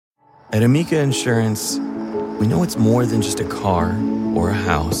At Amica Insurance, we know it's more than just a car or a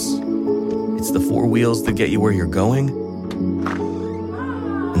house. It's the four wheels that get you where you're going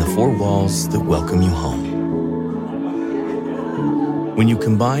and the four walls that welcome you home. When you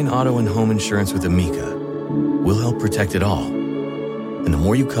combine auto and home insurance with Amica, we'll help protect it all. And the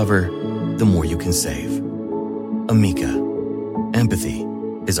more you cover, the more you can save. Amica. Empathy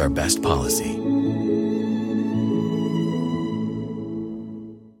is our best policy.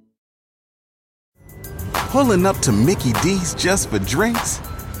 Pulling up to Mickey D's just for drinks?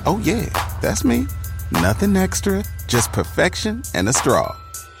 Oh yeah, that's me. Nothing extra, just perfection and a straw.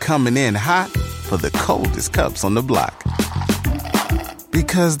 Coming in hot for the coldest cups on the block.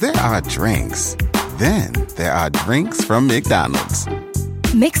 Because there are drinks. Then there are drinks from McDonald's.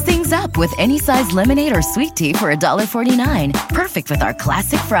 Mix things up with any size lemonade or sweet tea for $1.49. Perfect with our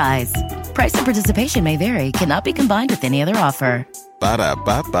classic fries. Price and participation may vary. Cannot be combined with any other offer.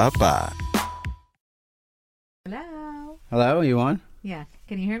 Ba-da-ba-ba-ba. Hello. Hello, you on? Yeah.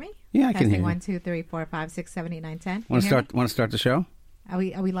 Can you hear me? Yeah, I can hear you. 1, 2, 3, 4, 5, 6, 7, 8, 9, 10. Want to start the show? Are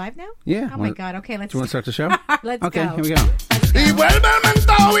we live now? Yeah. Oh my God. Okay, let's. Do you want to start the show? Let's okay, go. here we go. Y vuelve el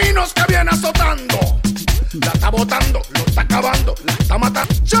mentado Vinos que viene azotando. La está botando, lo está acabando, la está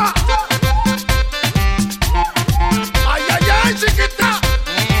matando. ¡Ya! ¡Ay, ay, ay, chiquita!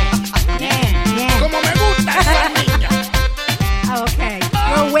 Yeah. Como me gusta esa niña. Oh, okay.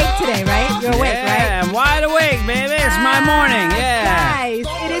 You're awake today, right? You're awake, right? Yeah, I'm wide awake, baby. It's my morning. Yeah. Guys,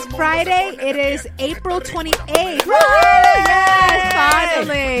 it is Friday. It is April 28th. Yes,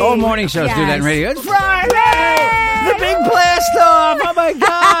 finally. All morning shows do that in radio. It's Friday. Yay! The big blast off. Oh my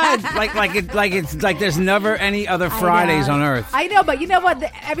God. like there's never any other Fridays on earth. I know, but you know what?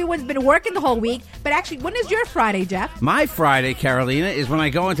 Everyone's been working the whole week. But actually, when is your Friday, Jeff? My Friday, Carolina, is when I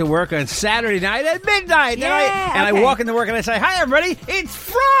go into work on Saturday night at midnight. Yeah, and I walk into work and I say, "Hi, everybody. It's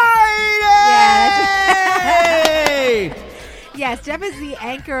Friday." Yeah, yes, Jeff is the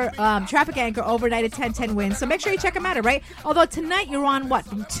anchor, traffic anchor overnight at 1010 Wins. So make sure you check him out, all right? Although tonight you're on, what,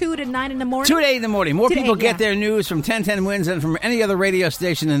 from 2 to 9 in the morning? 2 to 8 in the morning. More people get yeah. their news from 1010 Wins than from any other radio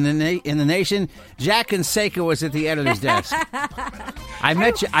station in the nation. Jack Canseco was at the editor's desk.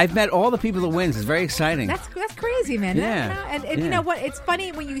 I've met all the people that wins. It's very exciting. That's crazy, man. Yeah. And you know what? It's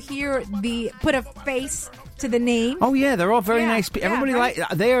funny when you hear put a face to the name. Oh yeah, they're all very nice people. Everybody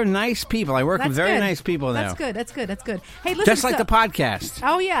they are nice people. I work with very nice people now. That's good. Hey, listen. Just like the podcast.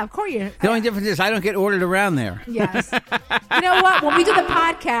 Oh yeah, of course. The only difference is I don't get ordered around there. Yes. You know what? When we do the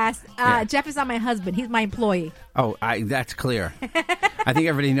podcast, Jeff is not my husband. He's my employee. Oh, that's clear. I think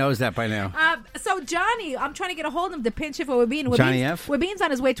everybody knows that by now. So Johnny, I'm trying to get a hold of him to pinch it for Wabine. Johnny F? Wabine's on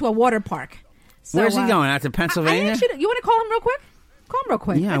his way to a water park. So, where's he going? Out to Pennsylvania? You want to call him real quick? Call him real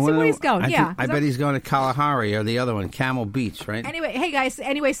quick. Yeah, Let's see where he's going. I bet he's going to Kalahari or the other one, Camel Beach, right? Anyway, hey guys.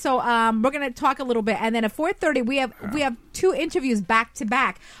 Anyway, so we're gonna talk a little bit, and then at 4:30 we have 2 interviews back to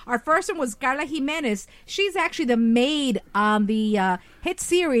back. Our first one was Carla Jimenez. She's actually the maid on the hit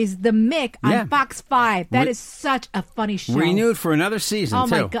series The Mick on Fox 5. That is such a funny show. Renewed for another season. Oh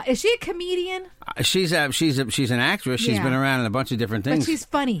my God! Is she a comedian? She's an actress. She's been around in a bunch of different things. But she's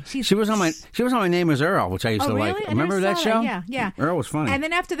funny. She was on my Name Is Earl, which I used to really? like. Remember that show? Yeah. Earl was funny. And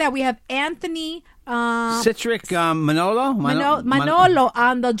then after that, we have Anthony Citric Manolo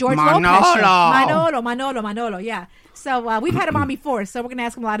on the George Lopez show. Manolo. Yeah. So we've had him on before, so we're going to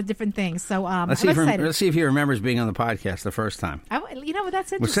ask him a lot of different things. So let's see if he remembers being on the podcast the first time. You know what?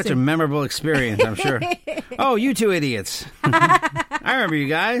 That's interesting. It was such a memorable experience, I'm sure. Oh, you two idiots! I remember you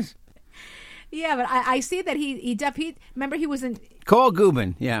guys. Yeah, but I see that he remember he was in. Call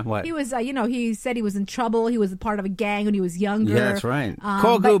Gubin. Yeah, what? He was, he said he was in trouble. He was a part of a gang when he was younger. Yeah, that's right.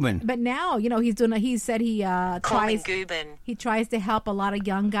 Call Gubin. But now, he said he tries to help a lot of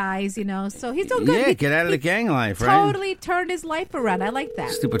young guys, so he's doing good. Yeah, get out of the gang life, right? Totally turned his life around. I like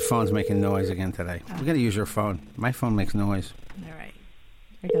that. Stupid phone's making noise again today. We got to use your phone. My phone makes noise. All right.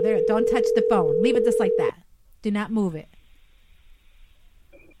 There you go. There. Don't touch the phone. Leave it just like that. Do not move it.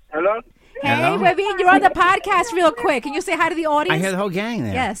 Hello? Hey, Wavine, you're on the podcast real quick. Can you say hi to the audience? I hear the whole gang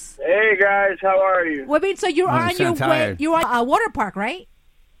there. Yes. Hey, guys. How are you? Wavine, so you're on your way. You're on a water park, right?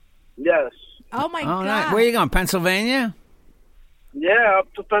 Yes. Oh, my God. Nice. Where are you going, Pennsylvania? Yeah,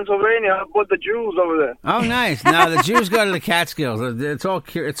 up to Pennsylvania. Up with the Jews over there. Oh, nice. No, the Jews go to the Catskills. It's all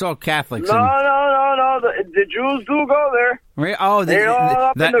Catholics. No. The Jews do go there. Oh, they're all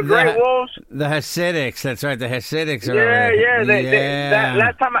up in the Great Wolves. The Hasidics. That's right. The Hasidics are. Yeah.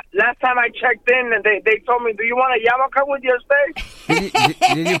 Last time I checked in, they told me, "Do you want a yarmulke with your steak?"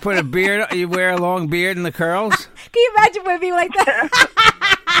 Did you put a beard? You wear a long beard and the curls? Can you imagine with me like that?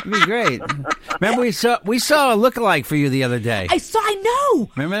 It'd be great. Remember, we saw a lookalike for you the other day. I know.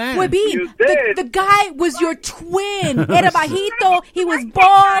 Remember that? Webin, You did. the guy was your twin. Era bajito. He was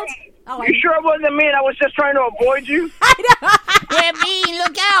bald. Oh, You sure it wasn't me and I was just trying to avoid you? Webin,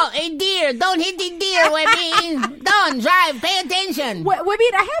 look out! A deer! Don't hit the deer, Webin! Don't drive. Pay attention.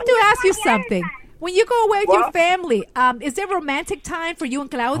 Webin, I have to ask you something. When you go away with your What? family, is there romantic time for you and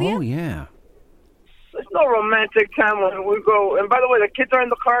Claudia? Oh, yeah. There's no romantic time when we go. And by the way, the kids are in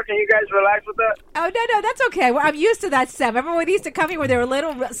the car. Can you guys relax with that? Oh, no, that's okay. Well, I'm used to that stuff. Remember when they used to come here when they were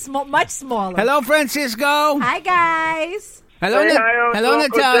much smaller? Hello, Francisco. Hi, guys. Hello, Say hi, Uncle hello,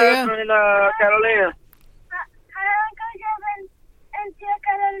 Jeff Natalia. and Carolina.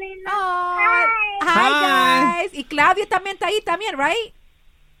 Oh, hi, Hi. guys. Y Claudia también está ahí también, right?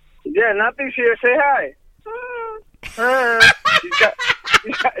 Yeah, nothing's here. Say hi.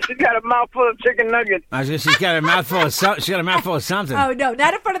 She's got a mouthful of chicken nuggets. I was gonna say, she's got a mouthful of something. Oh, no,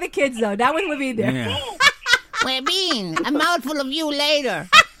 not in front of the kids, though. Not with me there. Yeah. Webin, a mouthful of you later.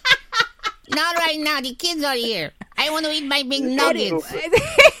 Not right now. The kids are here. I want to eat my big nuggets.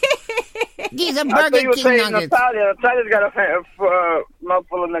 These are I thought Burger you were King saying nuggets. Natalia. Natalia's got a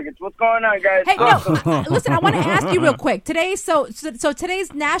mouthful of nuggets. What's going on, guys? Hey, no, listen, I want to ask you real quick. Today's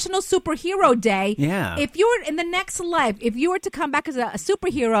National Superhero Day. Yeah. If you were in the next life, if you were to come back as a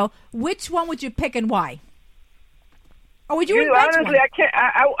superhero, which one would you pick and why? Or would you Dude, invent honestly, one? I can't.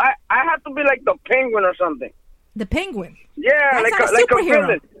 I have to be like the Penguin or something. The Penguin. Yeah, That's like not a a superhero.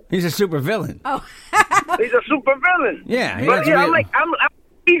 villain. He's a super villain. Oh, He's a super villain. Yeah, he But has to yeah, be- I'm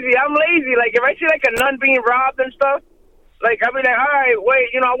lazy. I'm lazy. Like if I see like a nun being robbed and stuff, like I'll be like, all right, wait,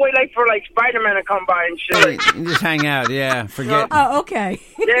 I'll wait like for like Spider-Man to come by and shit. You just hang out. Yeah, forget. oh, okay.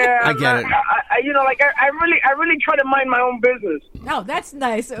 Yeah, I get it. I really try to mind my own business. Oh, that's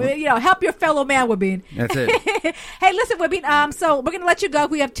nice. Help your fellow man, Wabin. That's it. Hey, listen, Wabin. So we're gonna let you go.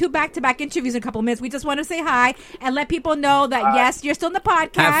 We have 2 back-to-back interviews in a couple of minutes. We just want to say hi and let people know that yes, you're still in the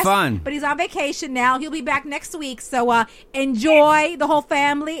podcast. Have fun. But he's on vacation now. He'll be back next week. So enjoy the whole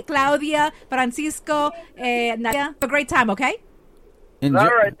family, Claudia, Francisco, Nadia. Have a great time. Okay. Enjoy- All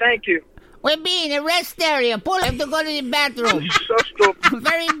right, thank you. Webin, a rest area. Pull up to go to the bathroom. So stupid.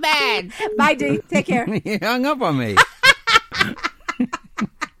 Very bad. Bye, D. Take care. He hung up on me.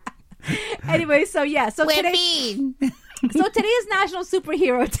 Anyway, so today Webin, is National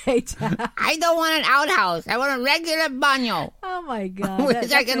Superhero Day. I don't want an outhouse. I want a regular baño. Oh my God.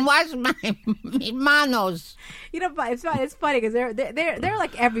 Which I can wash my manos. But it's funny because they're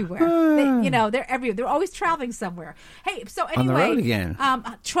like everywhere. They're everywhere. They're always traveling somewhere. Hey, so anyway, On the road again.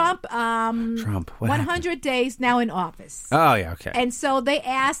 Trump. Trump. What 100 happened? days now in office. Oh yeah, okay. And so they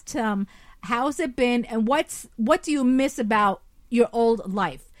asked him, "How's it been? And what do you miss about your old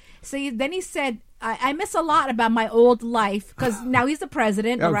life?" So then he said, I miss a lot about my old life because now he's the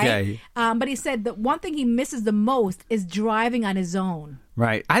president, Okay. right? But he said that one thing he misses the most is driving on his own.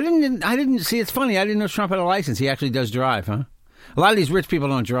 Right. I didn't see. It's funny. I didn't know Trump had a license. He actually does drive, huh? A lot of these rich people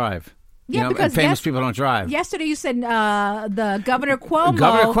don't drive. Yeah, and because famous people don't drive. Yesterday you said the Governor Cuomo.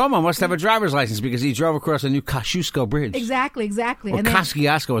 Governor Cuomo must have a driver's license because he drove across a new Kosciuszko Bridge. Exactly. Or And then-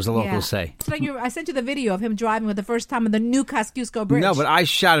 Kosciuszko, as the locals Yeah. say. So I sent you the video of him driving for the first time on the new Kosciuszko Bridge. No, but I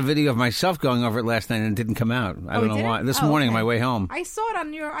shot a video of myself going over it last night and it didn't come out. I don't know it why. didn't? This Oh, morning okay. on my way home. I saw it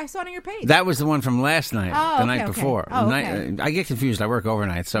on your page. That was the one from last night, Oh, the okay, night okay. before. Oh, The okay. night- I get confused. I work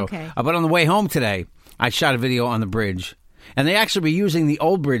overnight. So, Okay. But on the way home today, I shot a video on the bridge. And they actually were using the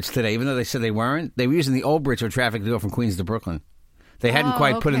old bridge today, even though they said they weren't. They were using the old bridge for traffic to go from Queens to Brooklyn. They hadn't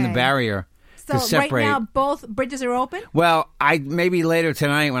quite put in the okay. barrier so to separate. right now both bridges are open. Well, maybe later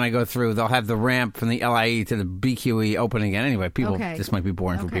tonight when I go through, they'll have the ramp from the LIE to the BQE open again. Anyway, people, Okay. this might be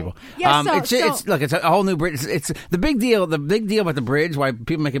boring for Okay. people. Yeah, it's a whole new bridge. It's the big deal. The big deal about the bridge. Why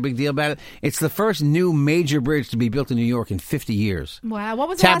people make a big deal about it? It's the first new major bridge to be built in New York in 50 years. Wow, what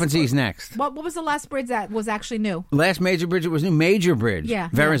was the Tappan last? Zee's next. What was the last bridge that was actually new? Last major bridge, it was new major bridge. Yeah.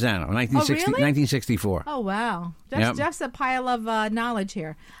 Verrazano, Oh, really? 1964. Oh wow, Yep. Jeff's a pile of knowledge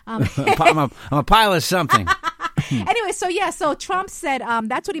here. I'm a pile of something. Anyway, so Trump said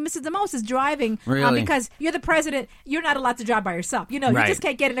that's what he misses the most is driving. Really? Because you're the president, you're not allowed to drive by yourself. You Right. just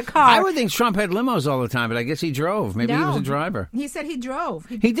can't get in a car. I would think Trump had limos all the time, but I guess he drove. Maybe he was a No. driver. He said he drove.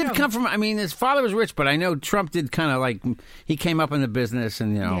 He did drove. come from. I mean, his father was rich, but I know Trump did kind of like he came up in the business,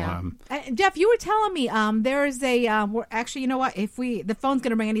 and Yeah. Jeff, you were telling me there is a. We're actually, you know what? If the phone's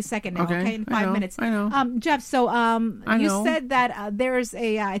going to ring any second now. Okay, In I 5 know, minutes. I know. Jeff. So you know. said that there's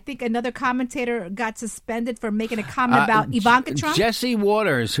a. I think another commentator got suspended for making a comment about Ivanka Trump. Jesse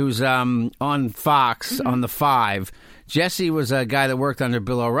Waters, who's on Fox on the 5. Jesse was a guy that worked under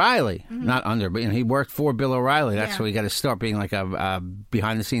Bill O'Reilly. Not under, but he worked for Bill O'Reilly. That's where he got to start being like a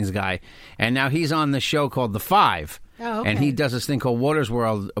behind-the-scenes guy. And now he's on the show called The Five. Oh, okay. And he does this thing called Water's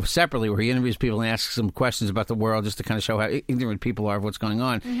World separately, where he interviews people and asks them questions about the world just to kind of show how ignorant people are of what's going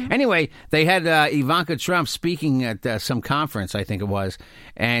on. Anyway, they had Ivanka Trump speaking at some conference, I think it was,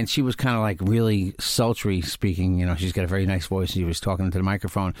 and she was kind of like really sultry speaking. You know, she's got a very nice voice. She was talking into the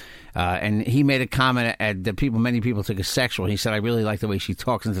microphone, and he made a comment that many people took as sexual. He said, "I really like the way she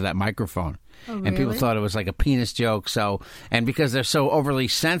talks into that microphone." Oh, And people really? thought it was like a penis joke. So, and because they're so overly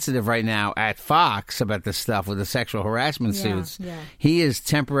sensitive right now at Fox about this stuff with the sexual harassment suits, he is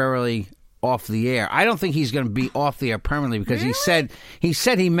temporarily off the air. I don't think he's going to be off the air permanently because he said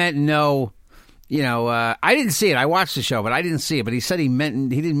he meant no. You know, I didn't see it. I watched the show, but I didn't see it. But he said he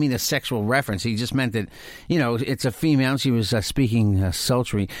didn't mean a sexual reference. He just meant that, you know, it's a female. She was speaking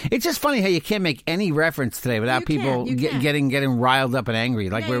sultry. It's just funny how you can't make any reference today without people getting riled up and angry.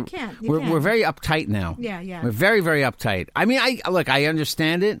 Like Yeah, we're very uptight now. Yeah. We're very, very uptight. I mean, I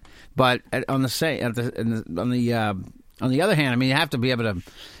understand it, but on the other hand, I mean, you have to be able to,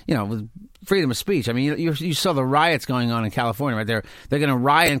 you know, with freedom of speech. I mean, you saw the riots going on in California, right? They're going to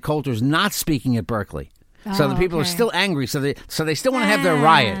riot, and Coulter's not speaking at Berkeley. So the people are still angry. So they still want to have their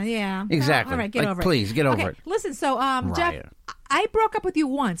riot. Yeah, Exactly. All right, get over it. Please get over it. Listen, so Jeff, I broke up with you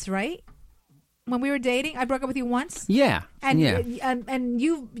once, right? When we were dating, I broke up with you once. Yeah. And yeah. and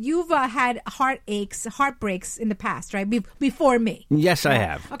you've had heartbreaks in the past, right? Before me. Yes, I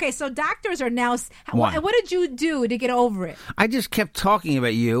have. Okay, so doctors are now. What? What did you do to get over it? I just kept talking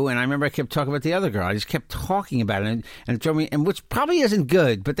about you, and I remember I kept talking about the other girl. I just kept talking about it, and it drove me, and which probably isn't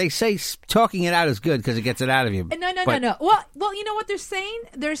good, but they say talking it out is good because it gets it out of you. No. Well, you know what they're saying?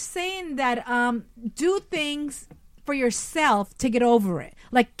 They're saying that do things for yourself to get over it.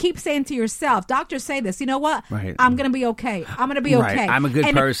 Like, keep saying to yourself, doctors say this, you know what? Right. I'm going to be okay. I'm going to be okay. Right. I'm a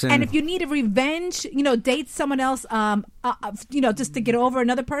good person. And if you need a revenge, you know, date someone else, you know, just to get over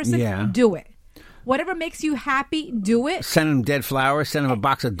another person, do it. Whatever makes you happy, do it. Send them dead flowers. Send them a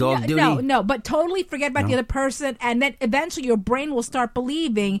box of dog duty. No, but totally forget about the other person, and then eventually your brain will start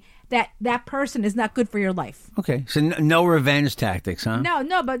believing that person is not good for your life. Okay, so no revenge tactics, huh?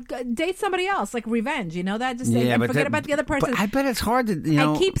 No, but date somebody else, like revenge. You know that? Just and forget about the other person. But I bet it's hard to, you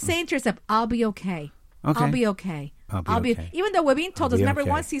know. And keep saying to yourself, "I'll be okay. Okay. I'll be okay. I'll be okay." Even though Waveen told us, remember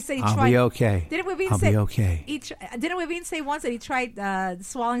once he said he tried. I'll be okay. Didn't Waveen I'll say? be okay. Didn't Waveen say once that he tried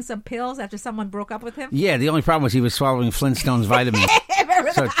swallowing some pills after someone broke up with him? Yeah, the only problem was he was swallowing Flintstones vitamins,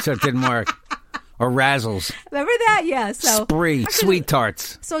 so it didn't work. Or Razzles. Remember that? Yeah. So Spree, Sweet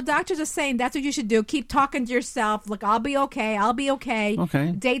Tarts. So doctors are saying that's what you should do. Keep talking to yourself. Look, I'll be okay. I'll be okay.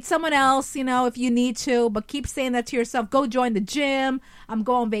 Okay. Date someone else, you know, if you need to. But keep saying that to yourself. Go join the gym. I'm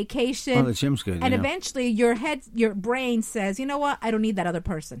going on vacation. Oh, the gym's good. And yeah. eventually your brain says, you know what? I don't need that other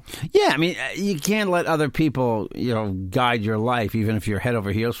person. Yeah, I mean, you can't let other people, you know, guide your life, even if you're head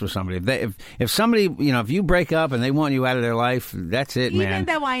over heels for somebody. If somebody, you know, if you break up and they want you out of their life, that's it, man. Even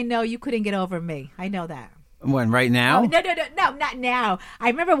though I know you couldn't get over me. I know that. When, right now? Oh, no, not now. I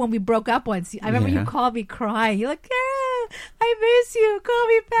remember when we broke up once. I remember you called me crying. You're like, yeah, I miss you. Call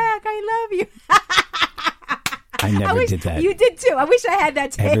me back. I love you. I never did that. You did too. I wish I had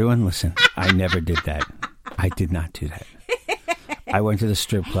that tape. Everyone, listen. I never did that. I did not do that. I went to the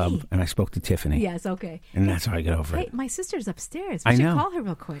strip club and I spoke to Tiffany. Yes, okay. And that's how I got over it. Hey, my sister's upstairs. I We should know. call her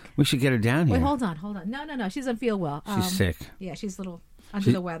real quick. We should get her down here. Wait, hold on. No. She doesn't feel well. She's sick. Yeah, she's a little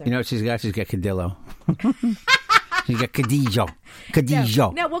under the weather. You know what she's got? She's got Cadillo. She's got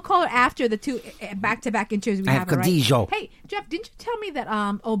Cadijo. No, we'll call her after the two back-to-back interviews we I have her, right? Cadijo. Hey, Jeff, didn't you tell me that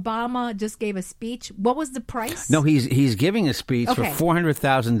Obama just gave a speech? What was the price? No, he's giving a speech for Okay.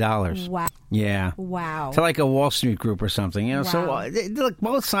 $400,000. Wow. Yeah. Wow. To like a Wall Street group or something. You know, so Wow. look,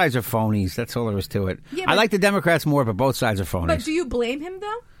 both sides are phonies. That's all there is to it. Yeah, I but- like the Democrats more, but both sides are phonies. But do you blame him,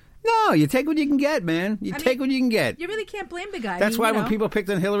 though? No, you take what you can get, man. You take what you can get. You really can't blame the guy. That's why when people picked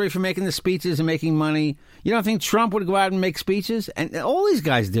on Hillary for making the speeches and making money, you don't think Trump would go out and make speeches? And all these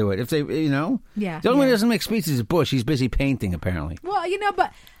guys do it. If they, you know. Yeah. The only one who doesn't make speeches is Bush. He's busy painting, apparently. Well, you know,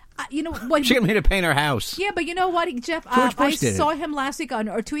 but you know what? She got me to paint her house. Yeah, but you know what, Jeff? George I Bush did saw it. him last week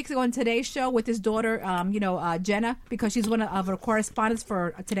or 2 weeks ago on Today's Show with his daughter, Jenna, because she's one of our correspondents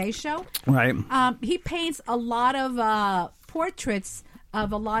for Today's Show. Right. He paints a lot of portraits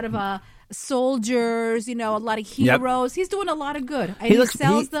of a lot of soldiers, you know, a lot of heroes. He's doing a lot of good. And he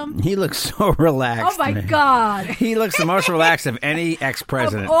sells them. He looks so relaxed. Oh, my man. God. He looks the most relaxed of any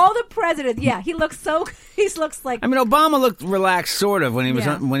ex-president. Of all the presidents, yeah, he looks like. I mean, Obama looked relaxed, sort of, when he was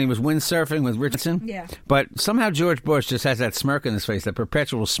Yeah. when he was windsurfing with Richardson. Yeah. But somehow George Bush just has that smirk on his face, that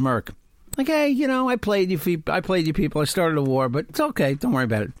perpetual smirk. Like, hey, I played you people. I started a war, but it's okay. Don't worry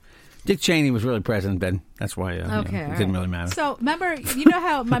about it. Dick Cheney was really president then. That's why it didn't really matter. So remember, you know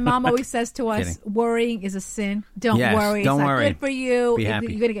how my mom always says to us, worrying is a sin. Don't worry. Don't it's worry. not good for you. Be happy.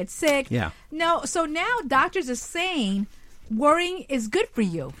 You're going to get sick. Yeah. No, so now doctors are saying worrying is good for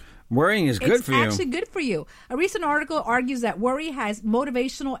you. Worrying is good for you. It's actually good for you. A recent article argues that worry has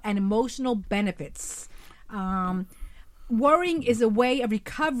motivational and emotional benefits. Worrying is a way of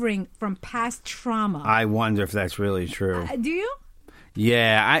recovering from past trauma. I wonder if that's really true. Do you?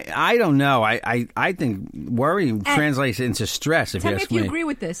 Yeah, I don't know. I think worry translates into stress, if you ask me. Tell me if you agree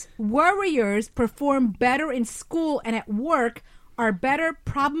with this. Worriers perform better in school and at work, are better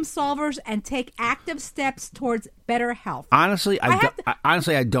problem solvers, and take active steps towards better health. Honestly,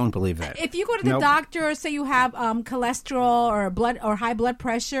 I don't believe that. If you go to the doctor, say you have cholesterol or high blood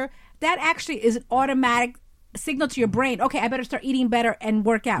pressure, that actually is an automatic signal to your brain. Okay, I better start eating better and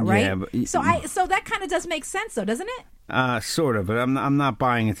work out, right? Yeah, but, so that kind of does make sense, though, doesn't it? Sort of, but I'm not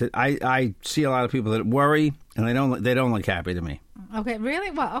buying it. I see a lot of people that worry and they don't look happy to me. Okay,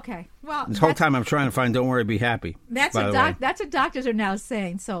 really? Well, okay. Well, this whole time I'm trying to find "Don't worry, be happy." That's what doctors are now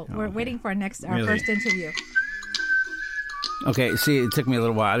saying. So we're waiting for our first interview. Okay, see, it took me a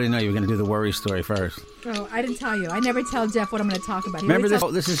little while. I didn't know you were going to do the worry story first. Oh, I didn't tell you. I never tell Jeff what I'm going to talk about. Remember this?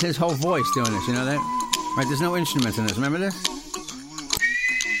 This is his whole voice doing this. You know that? Right? There's no instruments in this. Remember this?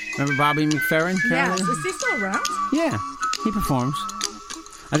 Remember Bobby McFerrin? Yeah. Is he still around? Yeah, he performs.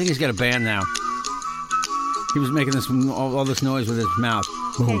 I think he's got a band now. He was making all this noise with his mouth.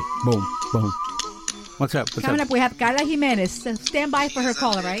 Boom, boom, boom. What's up? Coming up, we have Carla Jimenez. So stand by for her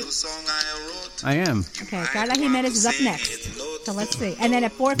caller, right? I am. Okay, Carla Jimenez is up next. So let's see. And then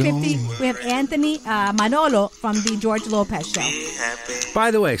at 4:50, we have Anthony Manolo from the George Lopez Show.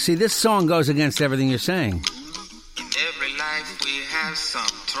 By the way, see, this song goes against everything you're saying. In every life we have some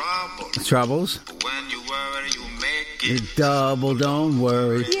troubles. Troubles? When you worry, you make it double, don't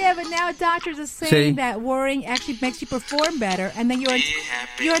worry. Yeah, but now doctors are saying that worrying actually makes you perform better, and then you're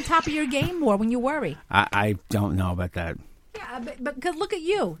on top of your game more when you worry. I don't know about that. Yeah, but cause look at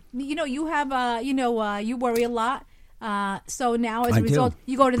you. You have you worry a lot. So now as a result,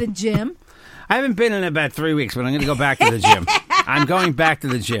 you go to the gym. I haven't been in about 3 weeks, but I'm going to go back to the gym. I'm going back to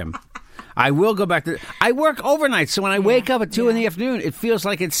the gym. I will go back to. I work overnight, so when I wake up at 2 in the afternoon, it feels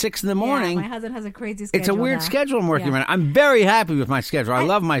like it's 6 in the morning. Yeah, my husband has a crazy schedule. It's a weird now. schedule I'm working around. I'm very happy with my schedule. I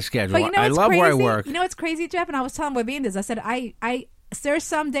love my schedule. But I love where I work. You know what's crazy, Jeff? And I was telling Webin this. I said, there's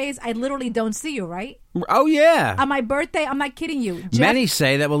some days I literally don't see you, right? Oh, yeah. On my birthday, I'm not kidding you. Jeff, many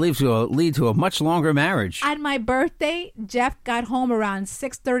say that will lead to a much longer marriage. On my birthday, Jeff got home around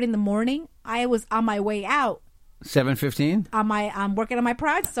 6:30 in the morning. I was on my way out. 7:15? I'm working on my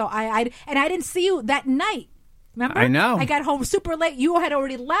project, so I didn't see you that night. Remember? I know. I got home super late. You had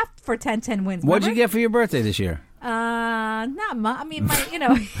already left for 10-10 wins. What'd you get for your birthday this year? Not much. I mean,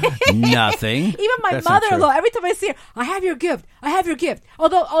 Nothing. Even my mother-in-law, every time I see her, I have your gift. I have your gift.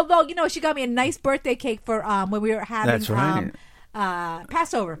 Although she got me a nice birthday cake for when we were having That's right.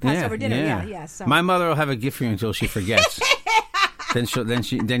 Passover dinner. Yeah. So my mother will have a gift for you until she forgets.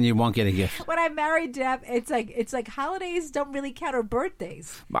 Then you won't get a gift. When I married Jeff, it's like holidays don't really count, or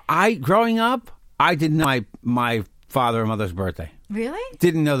birthdays. Growing up, I didn't know my father and mother's birthday. Really?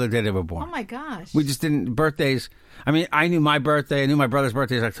 Didn't know the day they were born. Oh my gosh. We just didn't birthdays. I mean, I knew my birthday. I knew my brother's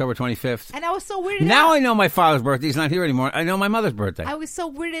birthday is October 25th. And I was so weirded out. Now I know my father's birthday. He's not here anymore. I know my mother's birthday. I was so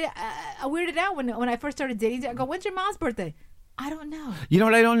weirded out when I first started dating. I go, when's your mom's birthday? I don't know. You know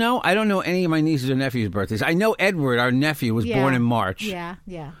what I don't know? I don't know any of my nieces or nephews' birthdays. I know Edward, our nephew, was born in March. Yeah.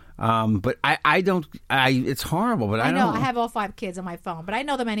 But I don't. It's horrible, but I don't. I have all 5 kids on my phone, but I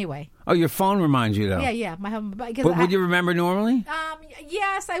know them anyway. Oh, your phone reminds you, though. Yeah. But would you remember normally?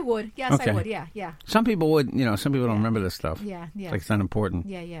 Yes, I would. Okay. I would. Yeah. Some people would. Some people don't remember this stuff. Yeah. Like it's not important.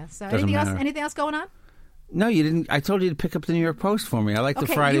 Yeah. So Doesn't anything else going on? No, you didn't. I told you to pick up the New York Post for me. I like the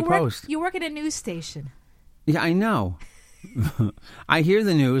Friday Post. You work at a news station. Yeah, I know. I hear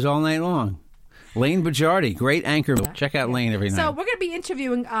the news all night long. Lane Bajardi, great anchor. Check out Lane every night. So we're going to be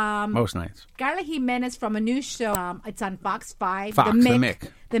interviewing most nights. Carla Jimenez from a new show. It's on Fox 5. The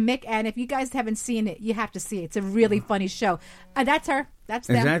Mick. And if you guys haven't seen it, you have to see it. It's a really funny show. That's her. That's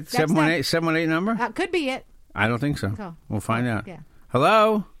them. Is that 718 number? Could be it. I don't think so. Oh. We'll find out. Yeah.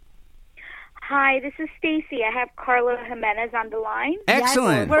 Hello? Hi, this is Stacy. I have Carla Jimenez on the line.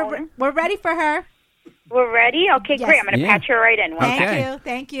 Excellent. Yes, we're ready for her. We're ready? Okay, yes. Great. I'm going to patch her right in.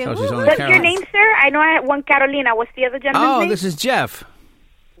 Thank you. What's your name, sir? I know I have one Carolina. What's the other gentleman's name? Oh, this is Jeff.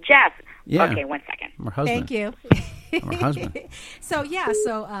 Jeff. Yeah. Okay, 1 second. My husband. Thank you. My husband.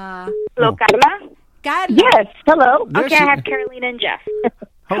 Hello, Carla? Carla. Yes, hello. Okay, I have Carolina and Jeff.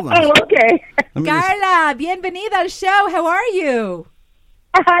 Hold on. Oh, okay. Carla, bienvenida al show. How are you?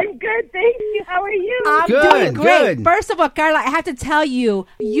 I'm good, thank you. How are you? I'm doing great. Good. First of all, Carla, I have to tell you,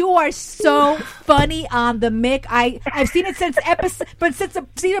 you are so funny on the mic. I've seen it since the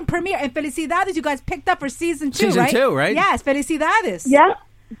season premiere. And felicidades, you guys picked up for season 2, right? Season 2, right? Yes, felicidades. Yeah.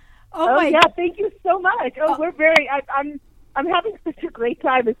 Oh my. Yeah, thank you so much. We're very. I'm having such a great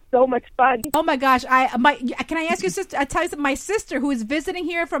time. It's so much fun. Oh my gosh! Can I ask you, sister? I tell you, my sister who is visiting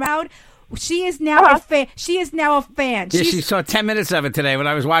here from out. She is now a fan. She is now a fan. Yeah, she saw 10 minutes of it today when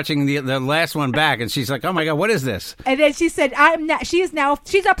I was watching the last one back, and she's like, "Oh my god, what is this?" And then she said,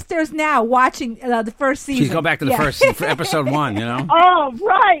 She's upstairs now watching the first season. She's going back to the first episode 1. You know. Oh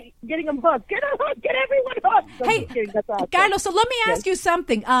right, getting them hooked. Get them hooked. Get everyone hooked. Hey, that's awesome. Carlos. So let me ask you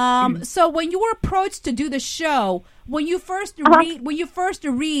something. So when you were approached to do the show, when you first read,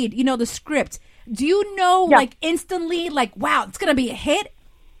 the script, do you know like instantly, like, wow, it's gonna be a hit?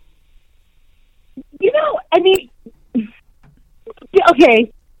 I mean,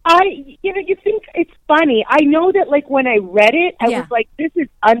 okay. You think it's funny. I know that, like, when I read it, I was like, this is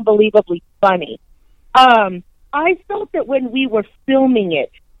unbelievably funny. I felt that when we were filming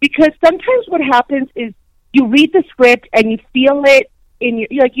it, because sometimes what happens is you read the script and you feel it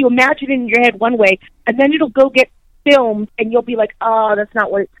you imagine it in your head one way, and then it'll go get filmed and you'll be like, oh, that's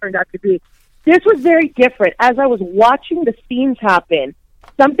not what it turned out to be. This was very different. As I was watching the scenes happen,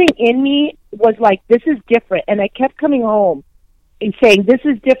 something in me was like, this is different. And I kept coming home and saying, this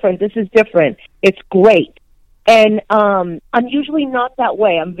is different. This is different. It's great. And I'm usually not that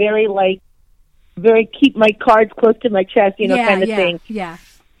way. I'm very keep my cards close to my chest, kind of thing. Yeah.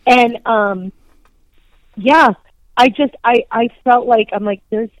 And, I felt like, I'm like,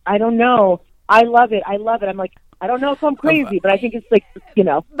 I don't know. I love it. I'm like, I don't know if I'm crazy, but I think it's like,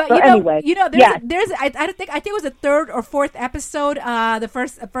 But so anyway, I think it was the third or fourth episode, the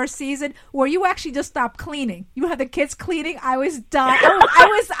first season, where you actually just stopped cleaning. You had the kids cleaning. I was dying. I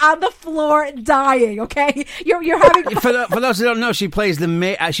was on the floor dying. Okay, you're having. For those who don't know, she plays the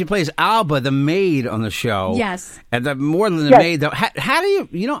maid. She plays Alba, the maid on the show. Yes, and more than the maid, though. How do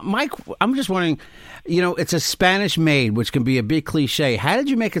you, Mike? I'm just wondering. It's a Spanish maid, which can be a big cliche. How did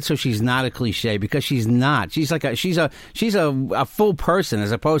you make it so she's not a cliche? Because she's not. She's like she's a full person,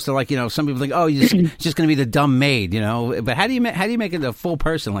 as opposed to, like, some people think, oh, you're just going to be the dumb maid, But how do you make it a full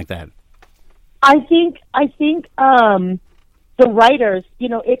person like that? I think the writers,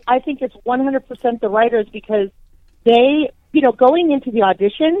 I think it's 100% the writers, because they, going into the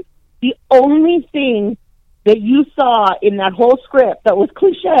audition, the only thing that you saw in that whole script that was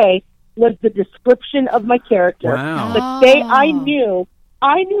cliche was the description of my character. Wow. I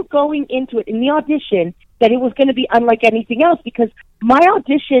knew going into it in the audition that it was going to be unlike anything else, because my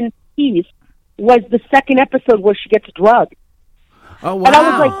audition piece was the second episode where she gets drugged. Oh, wow. And I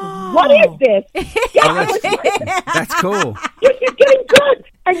was like, what is this? That's cool. You're getting good.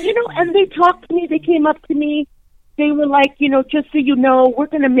 And, and they talked to me. They came up to me. They were like, just so you know, we're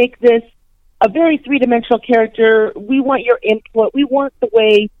going to make this a very three-dimensional character. We want your input. We want the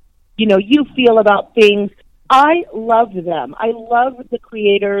way you feel about things. I loved them. I love the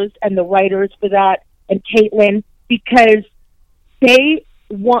creators and the writers for that, and Caitlin, because they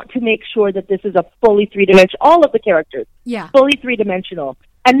want to make sure that this is a fully three-dimensional, all of the characters, fully three-dimensional.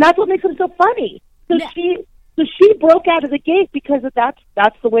 And that's what makes them so funny. So she broke out of the gate because of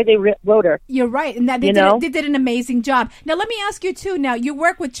that's the way they wrote her. You're right. And that they did an amazing job. Now, let me ask you, too, now, you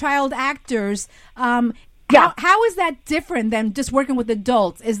work with child actors. How is that different than just working with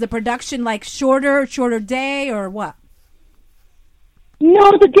adults? Is the production like shorter day, or what?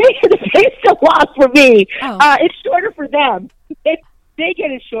 No, the day's still long for me. It's shorter for them. They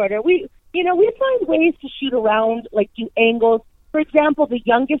get it shorter. We find ways to shoot around, like do angles. For example, the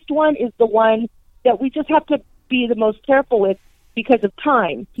youngest one is the one that we just have to be the most careful with because of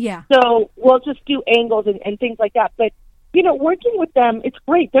time. Yeah. So we'll just do angles and things like that. But working with them, it's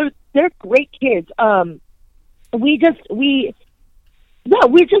great. They're great kids. We're just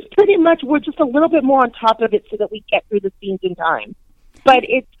pretty much, we're just a little bit more on top of it so that we get through the scenes in time. But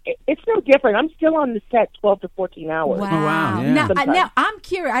it's no different. I'm still on the set 12 to 14 hours. Wow. Oh, wow. Yeah. Now I'm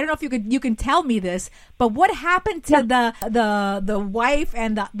curious. I don't know if you can tell me this, but what happened to the wife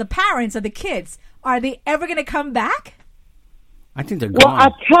and the parents of the kids? Are they ever going to come back? I think they're gone. Well,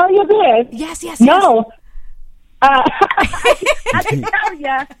 I'll tell you this. Yes. No. I can tell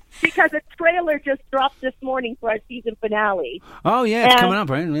you, because a trailer just dropped this morning for our season finale. Oh, yeah, it's coming up,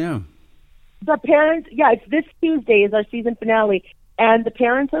 right? Yeah. The parents, it's this Tuesday is our season finale, and the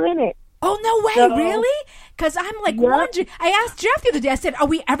parents are in it. Oh, no way, really? Because I'm like wondering. I asked Jeff the other day. I said, "Are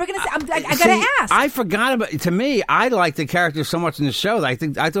we ever going to?" I got to ask. I forgot about. To me, I like the characters so much in the show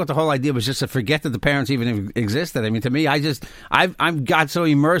that I thought the whole idea was just to forget that the parents even existed. I mean, to me, I've got so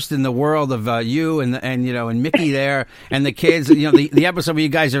immersed in the world of you and Mickey there and the kids. The episode where you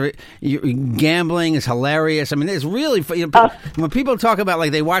guys are gambling is hilarious. I mean, it's really when people talk about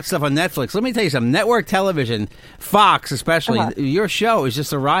like they watch stuff on Netflix. Let me tell you something. Network television, Fox especially, your show is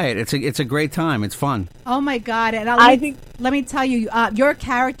just a riot. It's a great time. It's fun. Oh my God! And let me tell you, your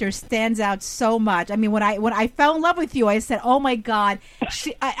character stands out so much. I mean, when I fell in love with you, I said, "Oh my God!"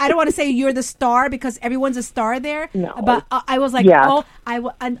 I don't want to say you're the star because everyone's a star there. No. But I was like,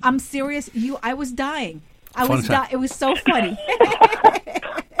 I'm serious. I was dying. It was so funny.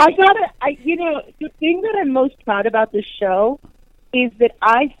 The thing that I'm most proud about this show is that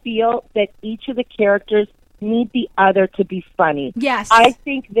I feel that each of the characters need the other to be funny. Yes. I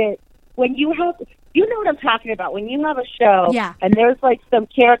think that when you have, you know what I'm talking about, when you have a show and there's like some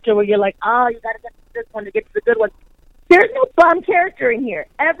character where you're like, oh, you got to get to this one to get to the good one. There's no bum character in here.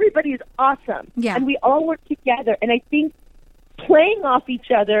 Everybody's awesome. Yeah. And we all work together. And I think playing off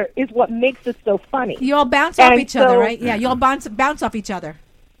each other is what makes it so funny. You all bounce off each other, right? Yeah, you all bounce off each other.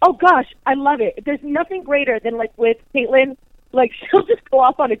 Oh, gosh, I love it. There's nothing greater than, like, with Caitlin, like, she'll just go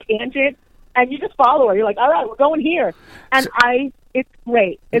off on a tangent, and you just follow her. You're like, all right, we're going here. And it's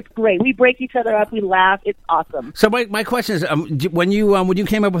great. It's great. We break each other up. We laugh. It's awesome. So my question is, when you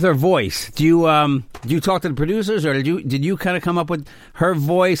came up with her voice, do you talk to the producers, or did you kind of come up with her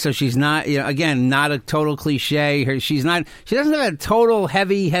voice so she's not, again, not a total cliche? She doesn't have a total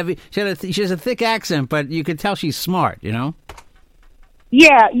heavy. She has a thick accent, but you could tell she's smart.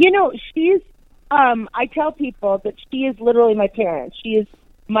 Yeah, she's. I tell people that she is literally my parents. She is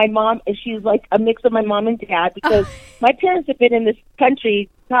my mom. She's like a mix of my mom and dad because my parents have been in this country,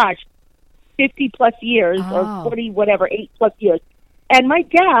 50 plus years or 40, whatever, 8 plus years. And my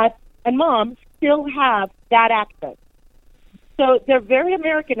dad and mom still have that accent. So they're very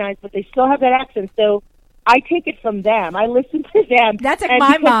Americanized, but they still have that accent. So I take it from them. I listen to them. That's like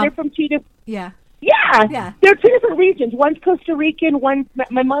my mom. They're from two different. Yeah. Yeah. They're two different regions. One's Costa Rican,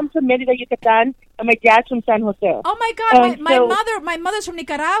 my mom's from Mérida, Yucatan, and my dad's from San Jose. Oh my God, my mother's from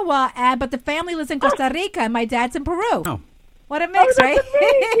Nicaragua, but the family lives in Costa Rica, and my dad's in Peru. Oh. What a mix, right?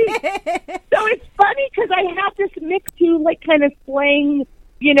 So it's funny because I have this mix too, like kind of slang,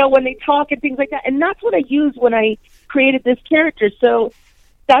 when they talk and things like that, and that's what I used when I created this character. So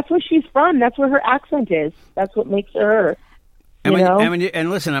that's where she's from. That's where her accent is. That's what makes her. And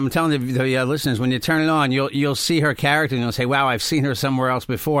listen, I'm telling the listeners, when you turn it on, you'll see her character and you'll say, wow, I've seen her somewhere else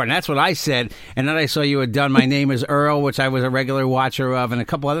before. And that's what I said. And then I saw you had done My Name is Earl, which I was a regular watcher of, and a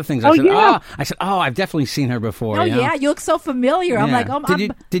couple other things. I said, I've definitely seen her before. Oh, yeah, you look so familiar. Yeah. I'm like,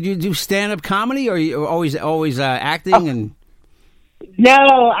 Did you do stand-up comedy, or you always acting? And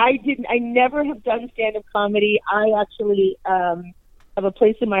No, I didn't. I never have done stand-up comedy. I actually have a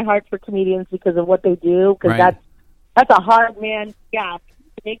place in my heart for comedians because of what they do, because that's a hard to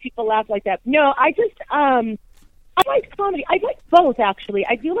make people laugh like that. No, I just, I like comedy. I like both, actually.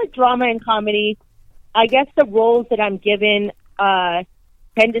 I do like drama and comedy. I guess the roles that I'm given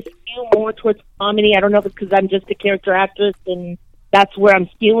tend to skew more towards comedy. I don't know if it's because I'm just a character actress and that's where I'm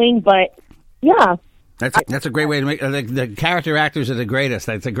skewing, but yeah. That's a great way to make the character actors are the greatest.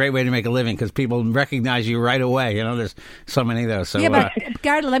 That's a great way to make a living because people recognize you right away. There's so many of those. So, but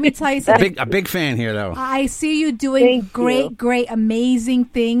Garda, let me tell you something. A big fan here, though. I see you doing great, amazing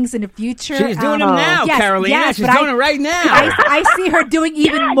things in the future. She's doing them now, Carolina. Yes, she's doing it right now. I see her doing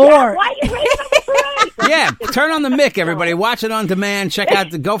even more. Why are you raising Yeah, turn on the mic, everybody. Watch it on demand. Check out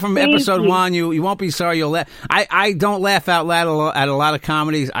go from episode 1. You won't be sorry. You'll laugh. I don't laugh out loud at a lot of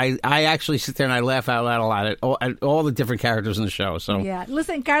comedies. I actually sit there and I laugh out loud a lot at all the different characters in the show. So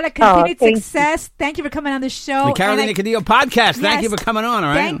listen, Carla, continued success. Thank you for coming on the show. The Carolina Cadillo podcast. Thank you for coming on. All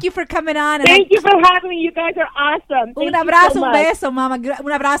right. Thank you for coming on. Thank you for having me. You guys are awesome. Un abrazo, un beso, mama. Un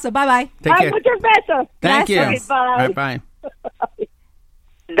abrazo. Bye bye. Take care. Muchos besos. Thank you. Okay, bye. All right, bye.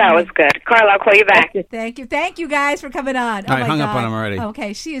 That was good. Carla, I'll call you back. Thank you guys for coming on. I hung up on him already.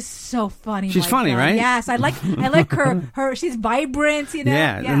 Okay, she is so funny. She's funny, right? Yes, I like her. She's vibrant,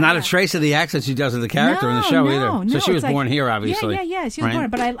 Yeah, not a trace of the accent she does of the character in the show either. So she was born here, obviously. Yeah. She was born,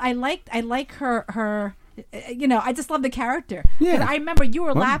 but I like her. I just love the character. Yeah. I remember you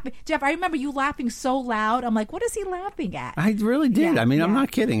were laughing, Jeff. I remember you laughing so loud. I'm like, what is he laughing at? I really did. I mean, I'm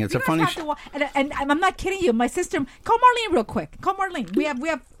not kidding. It's a funny show. And I'm not kidding you. My sister, call Marlene real quick. Call Marlene. We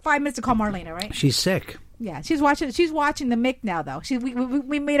have 5 minutes to call Marlene. All right. She's sick. Yeah, she's watching the Mick now, though.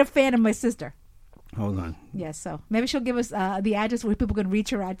 We made a fan of my sister. Hold on. Yes, so maybe she'll give us the address where people can reach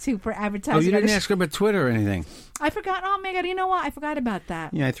her at, too, for advertising. Oh, you didn't ask her about Twitter or anything? I forgot. Oh, my God. You know what? I forgot about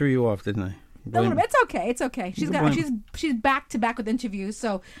that. Yeah, I threw you off, didn't I? It's okay. It's okay. She's back to back with interviews.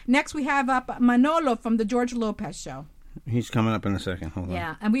 So next we have up Manolo from the George Lopez Show. He's coming up in a second. Hold on.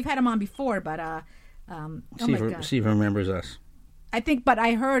 Yeah, and we've had him on before, but see if he remembers us. I think, but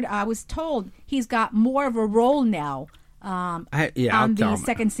I was told he's got more of a role now. On the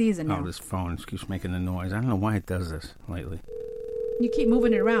second season now. Oh, this phone keeps making the noise. I don't know why it does this lately. You keep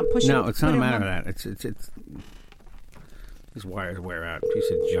moving it around, pushing. No, it's not a matter of that. It's these wires wear out.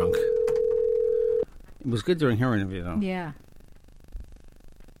 Piece of junk. It was good during her interview, though. Yeah.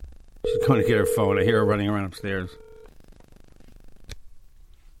 She's going to get her phone. I hear her running around upstairs.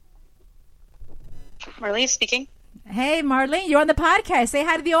 Marlene speaking. Hey, Marlene, you're on the podcast. Say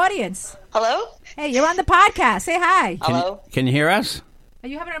hi to the audience. Hello? Hey, you're on the podcast. Say hi. Hello? Can you hear us? Are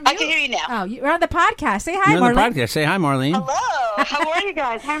you having a mute? I can hear you now. Oh, you're on the podcast. Say hi, You're Marlene. on the podcast. Say hi, Marlene. Hello. How are you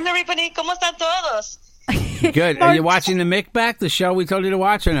guys? How's everybody? ¿Cómo están todos? Good. Are you watching the Mick Back, the show we told you to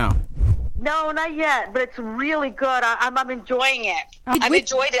watch, or no? No, not yet, but it's really good. I'm enjoying it. I've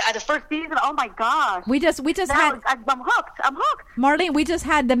enjoyed it. The first season, oh my gosh. We just had... I'm hooked. Marlene, we just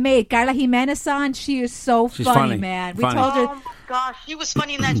had the maid, Carla Jimenez, on. She is so funny, man. We told her... Oh my gosh, she was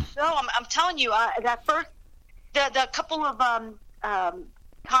funny in that show. I'm telling you, that first... The couple of times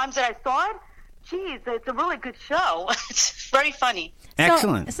that I saw it, geez, it's a really good show. It's very funny.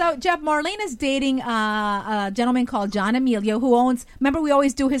 Excellent. So, Jeff, Marlene is dating a gentleman called John Emilio who owns... Remember, we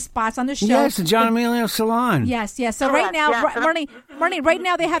always do his spots on the show? Yes, the John Emilio Salon. Yes. So right now, Marlene, right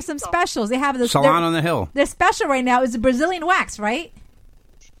now they have some specials. They have the Salon on the Hill. Their special right now is the Brazilian wax, right?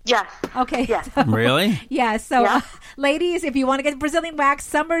 Yes. Okay. Yes. Really? Yeah. So, ladies, if you want to get Brazilian wax,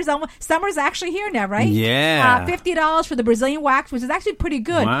 summer's actually here now, right? Yeah. $50 for the Brazilian wax, which is actually pretty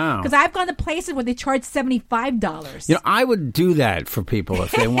good. Wow. Because I've gone to places where they charge $75. You know, I would do that for people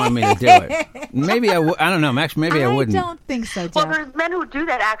if they wanted me to do it. Maybe I would. I don't know, Max. Maybe I wouldn't. I don't think so, Jeff. Well, there's men who do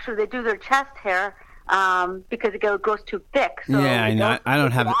that, actually. They do their chest hair because it grows too thick. So yeah, I know. I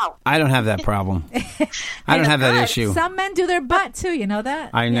don't have that problem. I don't have that issue. Some men do their butt too. You know that?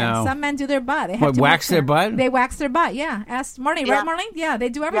 I know. Yeah, some men do their butt. They have wax their butt? They wax their butt. Yeah. Ask Marlene, right, Marlene? Yeah, they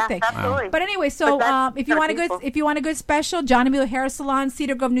do everything. Yes, absolutely. But anyway, so if you want a good special, John Emilio Hair Salon,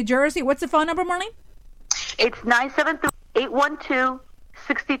 Cedar Grove, New Jersey. What's the phone number, Marlene? It's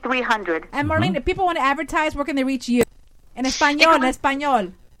 973-812-6300. And Marlene, if people want to advertise, where can they reach you? En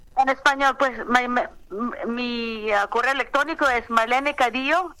español. En español, pues mi correo electrónico es Marlene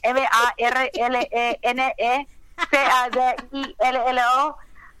Cadillo, MarleneCadillo,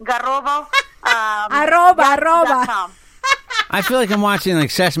 Garrobo, arroba. I feel like I'm watching like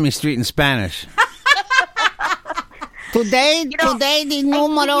Sesame Street in Spanish. Today the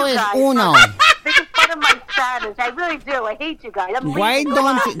número es uno. This is part of my Spanish. I really do. I hate you guys.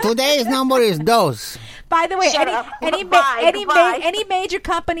 Today's number is dos. By the way, any major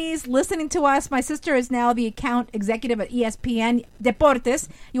companies listening to us, my sister is now the account executive at ESPN Deportes.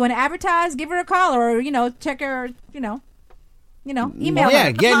 You want to advertise, give her a call or, check her, email her.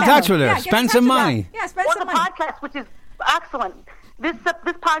 Yeah, get in touch with her. Spend some money. Yeah, spend some money. The podcast, which is excellent. This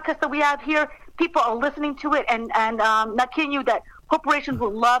podcast that we have here, people are listening to it and not kidding you that corporations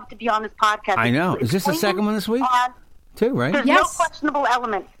would love to be on this podcast. I know. Is this the second one this week? Too, right? There's no questionable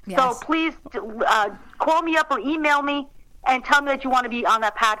element. Yes. So please call me up or email me and tell me that you want to be on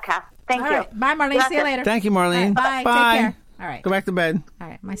that podcast. Thank you. Right. Bye, Marlene. See you later. Thank you, Marlene. Right, bye. Bye. Take care. All right. Go back to bed. All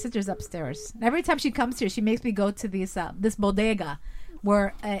right. My sister's upstairs. Every time she comes here, she makes me go to this bodega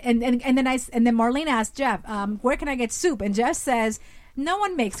where and then Marlene asks Jeff, where can I get soup? And Jeff says, no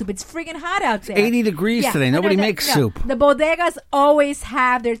one makes soup. It's friggin' hot out there. 80 degrees today. Nobody makes soup. The bodegas always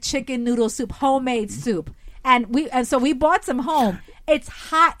have their chicken noodle soup, homemade soup. And so we bought some home. It's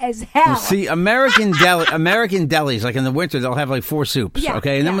hot as hell. See, American delis, like in the winter, they'll have like 4 soups. Yeah,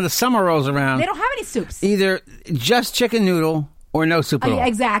 okay, and then when the summer rolls around, they don't have any soups. Either just chicken noodle or no soup at all.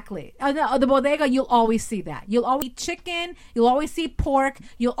 Exactly. The bodega, you'll always see that. You'll always see chicken. You'll always see pork.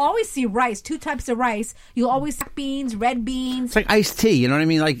 You'll always see rice. 2 types of rice. You'll always see beans, red beans. It's like iced tea. You know what I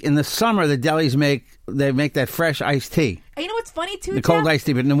mean? Like in the summer, the delis make that fresh iced tea. You know what's funny too? The cold iced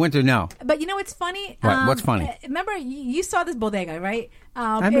tea, but in the winter, no. But you know what's funny? What? What's funny? Remember, you saw this bodega, right?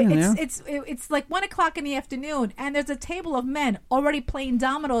 I've been there. It's like 1:00 in the afternoon, and there's a table of men already playing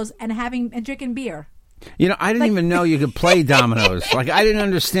dominoes and drinking beer. You know, I didn't even know you could play dominoes. Like, I didn't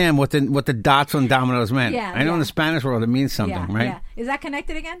understand what the dots on dominoes meant. Yeah, I know in the Spanish world it means something, right? Yeah. Is that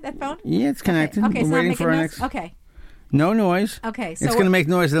connected again, that phone? Yeah, it's connected. Okay, We're so waiting for our next. Okay. No noise. Okay. So it's going to make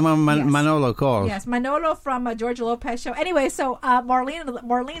noise the moment Manolo calls. Yes, Manolo from George Lopez Show. Anyway, so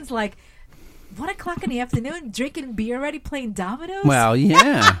Marlene's like, 1 o'clock in the afternoon, drinking beer already, playing dominoes. Well,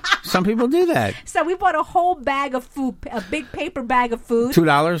 yeah. Some people do that. So we bought a whole bag of food, a big paper bag of food.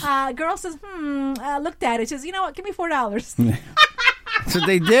 $2? Girl says, looked at it. She says, you know what? Give me $4. That's what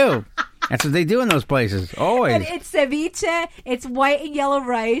they do. That's what they do in those places. Always. And it's ceviche. It's white and yellow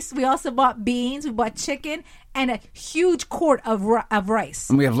rice. We also bought beans. We bought chicken and a huge quart of rice.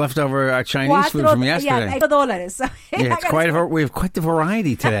 And we have leftover Chinese food from yesterday. Yeah, $8. So yeah, it's we have quite the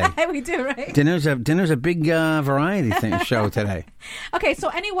variety today. We do, right? Dinner's a big variety show today. Okay, so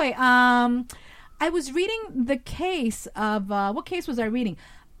anyway, I was reading the case of what case was I reading?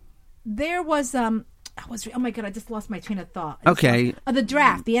 There was oh my God, I just lost my train of thought. Okay. The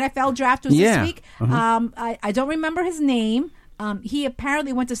draft, the NFL draft was this week. I don't remember his name. He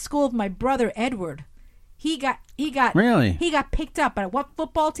apparently went to school with my brother Edward. He got really? He got picked up by what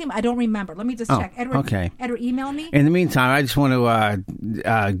football team? I don't remember. Let me just check. Edward, okay. Edward, email me. In the meantime, I just want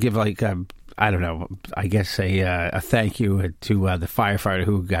to give I don't know, I guess a thank you to the firefighter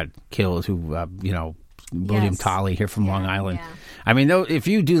who got killed, William Tolley here from Long Island. Yeah. I mean, if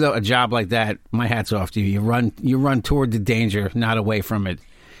you do a job like that, my hat's off to you. You run toward the danger, not away from it.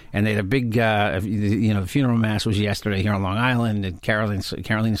 And they had a big, the funeral mass was yesterday here on Long Island, and Carolina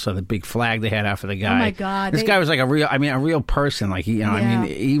saw the big flag they had out for the guy. Oh my God! This guy was like a real person. Like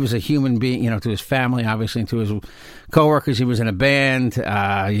he was a human being. To his family, obviously, and to his coworkers. He was in a band.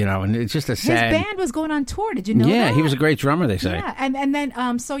 And it's just a sad. His band was going on tour. Did you know? Yeah, that? he was a great drummer. They say. Yeah, and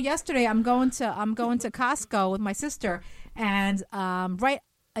then so yesterday I'm going to Costco with my sister, and right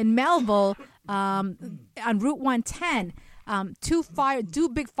in Melville, on Route 110. Two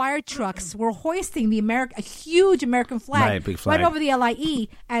big fire trucks were hoisting a huge American flag, right over the LIE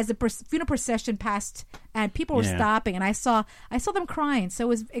as the funeral procession passed, and people were stopping, and I saw them crying, so it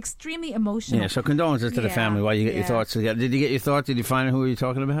was extremely emotional. Yeah, so condolences to the family while you get your thoughts together. Did you get your thoughts? Did you find out who you were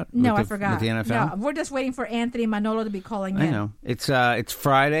talking about? No, I forgot. With the NFL? No, we're just waiting for Anthony Manolo to be calling in. I know. It's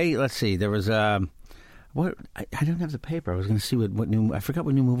Friday. Let's see. There was what I don't have the paper. I was going to see what new. I forgot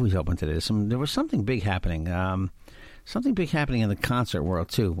what new movies opened today. There was something big happening. Something big happening in the concert world,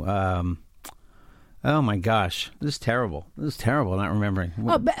 too. Oh, my gosh. This is terrible. Not remembering.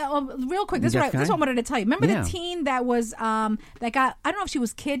 Real quick, this is what I wanted to tell you. Remember the teen that was, that got, I don't know if she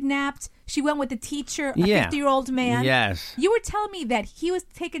was kidnapped. She went with the teacher, a 50-year-old man. Yes. You were telling me that he was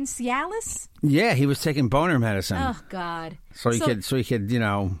taking Cialis? Yeah, he was taking boner medicine. Oh, God. So he could,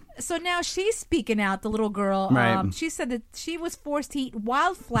 So now she's speaking out, the little girl. Right. She said that she was forced to eat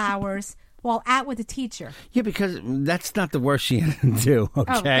wildflowers while out with the teacher. Yeah, because that's not the worst she can do,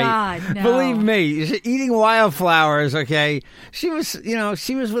 okay? Oh, God, no. Believe me, eating wildflowers, okay? She was with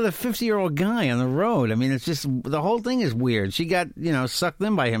a 50-year-old guy on the road. I mean, it's just, the whole thing is weird. She got, sucked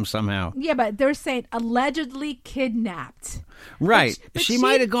in by him somehow. Yeah, but they're saying allegedly kidnapped. Right. But she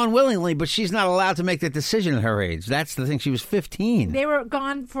might have gone willingly, but she's not allowed to make that decision at her age. That's the thing. She was 15. They were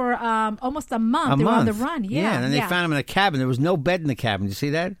gone for almost a month. They were on the run, yeah. And then they found him in a cabin. There was no bed in the cabin. Did you see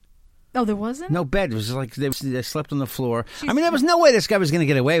that? Oh, there wasn't? No bed. It was like they slept on the floor. There was no way this guy was going to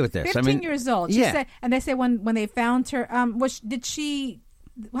get away with this. 15 years old. She said, and they said when they found her, how did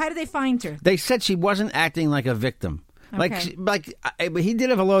they find her? They said she wasn't acting like a victim. Okay. But he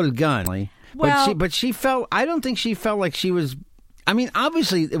did have a loaded gun. But she felt, I don't think she felt like she was,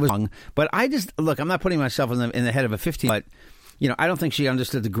 obviously it was wrong, but I'm not putting myself in the head of a 15, but I don't think she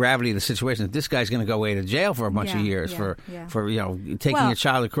understood the gravity of the situation. This guy's going to go away to jail for a bunch of years for taking a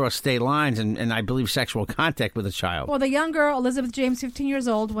child across state lines and I believe sexual contact with a child. Well, the young girl, Elizabeth James, 15 years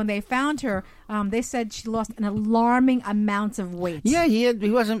old, when they found her, they said she lost an alarming amount of weight. Yeah, he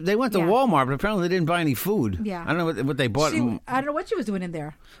wasn't. They went to Walmart, but apparently they didn't buy any food. Yeah, I don't know what they bought. I don't know what she was doing in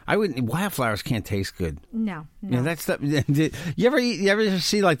there. I wouldn't. Wildflowers can't taste good. No. Yeah, that's stuff. You ever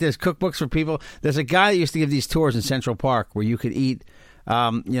see like this cookbooks for people? There's a guy that used to give these tours in Central Park where you could eat.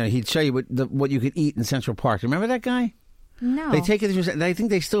 He'd show you what you could eat in Central Park. Remember that guy? No. They take it. I think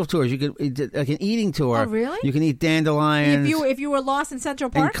they still have tours. You could like an eating tour. Oh, really? You can eat dandelions. If you were lost in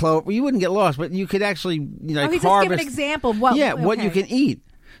Central Park, you wouldn't get lost, but you could actually he's harvest. Just give an example. What you can eat.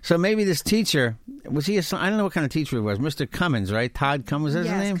 So maybe this teacher was he? I don't know what kind of teacher he was. Mr. Cummings, right? Todd Cummings. Is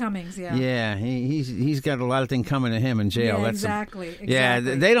that his name? Cummings. Yeah. Yeah, he's got a lot of things coming to him in jail. Yeah, That's exactly. Yeah,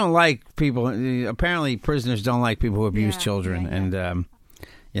 they don't like people. Apparently, prisoners don't like people who abuse children, and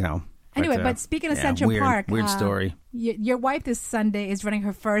Anyway, but speaking of Central Park, weird story. Your wife this Sunday is running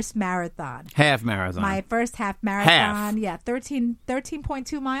her first marathon. Half marathon. My first half marathon. Yeah,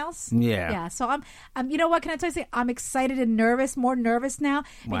 13.2 miles. Yeah. Yeah. So I'm. You know what? Can I tell you? I'm excited and nervous. More nervous now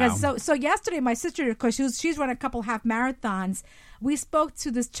because so yesterday my sister, because she's run a couple half marathons. We spoke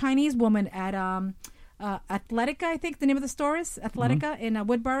to this Chinese woman at Athletica, I think the name of the store is Athletica in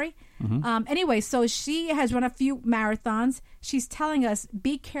Woodbury. Anyway, so she has run a few marathons. She's telling us,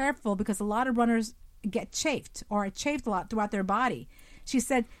 be careful because a lot of runners get chafed or are chafed a lot throughout their body. She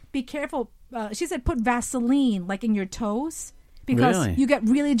said, be careful. She said, put Vaseline like in your toes because you get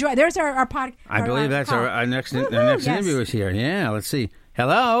really dry. There's our podcast. I believe that's our next interview is here. Yeah, let's see.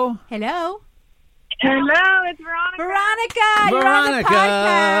 Hello. Hello, it's Veronica. You're on the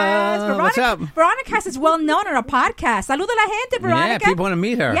podcast. What's up? Veronica is well known on our podcast. Saluda a la gente, Veronica. Yeah, people want to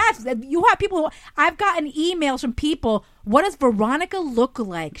meet her. Yes, you have people. I've gotten emails from people. What does Veronica look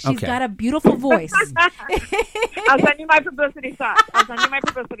like? She's got a beautiful voice. I'll send you my publicity shot.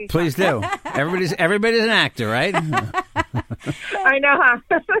 Please do. Everybody's an actor, right? I know, huh?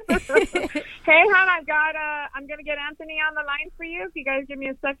 Hey, hon, I'm gonna get Anthony on the line for you. If you guys give me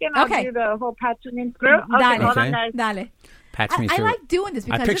a second, I'll do the whole patching in through. Okay, hold on, guys. Dale. Patch me through. I like doing this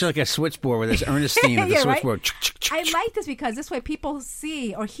because I picture like a switchboard with this Ernestine at the switchboard. I like this because this way people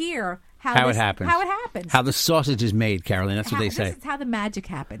see or hear how it happens. How the sausage is made, Caroline. That's what they say. This is how the magic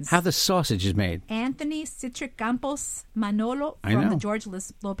happens. How the sausage is made. Anthony Citric Campos Manolo from the George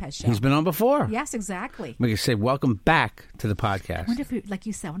Lopez Show. He's been on before. Yes, exactly. We can say welcome back to the podcast. I wonder if, like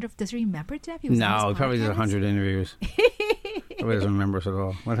you said, does he remember, Jeff? He probably did 100 interviews. Probably doesn't remember us at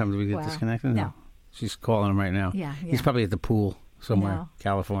all. What happened? Did we get disconnected? No. She's calling him right now. Yeah. He's probably at the pool somewhere,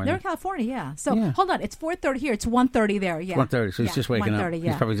 California. They're in California, yeah. So hold on, it's 4:30 here. It's 1:30 there. Yeah, 1:30. So he's just waking up.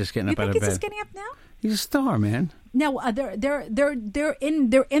 He's probably just getting up out of bed. He's just getting up now? He's a star, man. Now they're in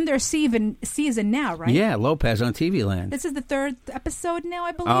their season now, right? Yeah, Lopez on TV Land. This is the 3rd episode now,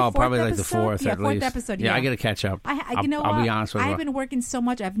 I believe. Oh, probably like the 4th at least. 4th episode. Yeah, I got to catch up. I'll be honest with you. I've been working so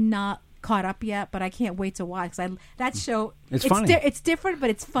much. I've not caught up yet, but I can't wait to watch. That show, it's funny. It's different, but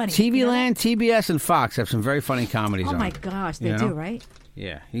it's funny. TV Land, TBS, and Fox have some very funny comedies on. Oh my gosh, they do, right?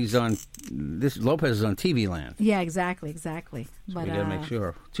 Yeah, he's on. Lopez is on TV Land. Yeah, exactly. So we got to make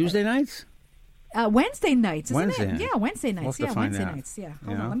sure. Tuesday nights. Wednesday nights, isn't Wednesday. it? Yeah, Wednesday nights. We'll Wednesday nights. Yeah.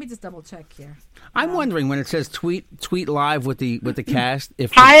 Hold on, let me just double check here. I'm wondering when it says tweet live with the cast.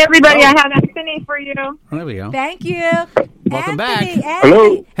 Hi, everybody. I have Anthony for you. Oh, there we go. Thank you. Welcome back.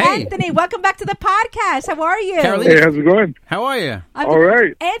 Hello. Hey, Anthony. Welcome back to the podcast. How are you? Caroline. Hey, how's it going? How are you? All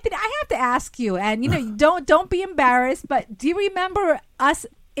right. Anthony, I have to ask you, and don't be embarrassed, but do you remember us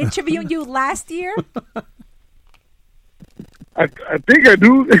interviewing you last year? I think I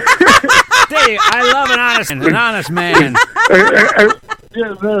do. Dave, I love an honest man.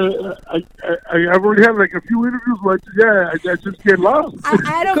 I've already had like a few interviews where I just get lost.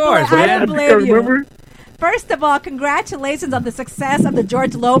 I don't blame you. First of all, congratulations on the success of the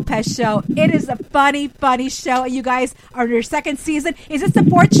George Lopez Show. It is a funny, funny show. You guys are in your 2nd season. Is this the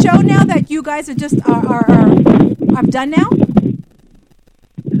 4th show now that you guys are just are done now?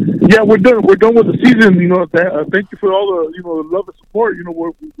 Yeah, we're done. We're done with the season. Thank you for all the the love and support.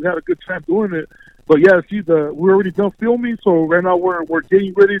 We had a good time doing it. But yeah, we're already done filming. So right now we're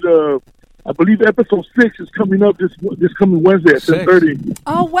getting ready to. I believe episode 6 is coming up this coming Wednesday at 10:30.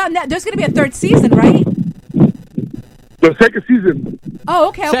 Oh wow! Now, there's going to be a 3rd season, right? The 2nd season. Oh,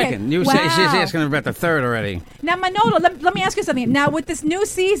 okay. Second. You say she's asking about the 3rd already. Now, Manolo, let me ask you something. Now, with this new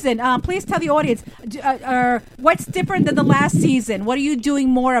season, please tell the audience what's different than the last season. What are you doing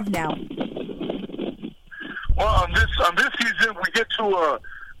more of now? Well, on this season, we get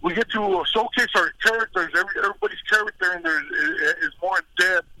to showcase our characters. Everybody's character in there is more in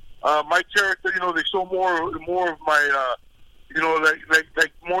depth. My character, they show more of my,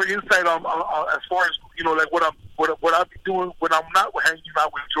 like more insight on as far as what I be doing when I'm not hanging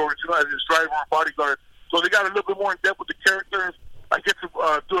out with George, as his driver or bodyguard. So they got a little bit more in depth with the characters. I get to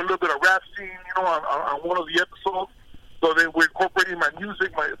do a little bit of rap scene, on one of the episodes. So we're incorporating my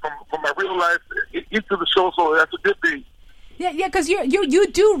music, from my real life into the show. So that's a good thing. Yeah, because you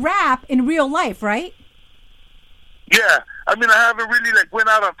do rap in real life, right? Yeah, I mean, I haven't really went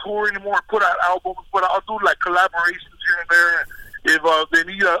out on tour anymore, put out albums, but I'll do collaborations here and there. If they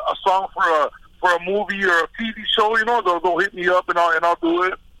need a song for a movie or a TV show, they'll hit me up and I'll do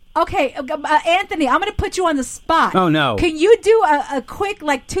it. Okay, Anthony, I'm going to put you on the spot. Oh, no. Can you do a quick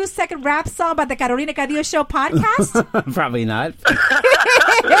 2-second rap song about the Carolina Cadillo Show podcast? Probably not.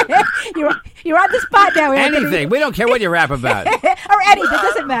 You're on the spot now, Anthony. Anything. We don't care what you rap about. Or anything. It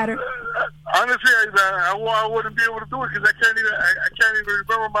doesn't matter. Honestly, I wouldn't be able to do it because I can't even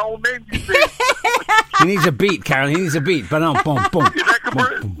remember my own name these days. He needs a beat, Carol. He needs a beat. But boom, boom,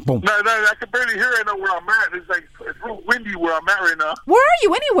 boom. I can barely hear where I'm at. It's real windy where I'm at right now. Where are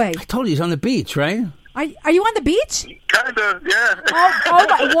you anyway? I told you he's on the beach, right? Are you on the beach? Kinda, yeah. Oh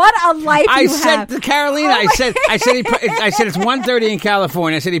my! What a life I you said have. to Carolina. I said it's 1:30 in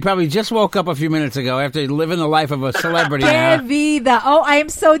California. I said he probably just woke up a few minutes ago after living the life of a celebrity. Que vida! Oh, I am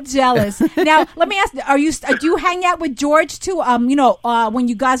so jealous. Now, let me ask: do you hang out with George too? When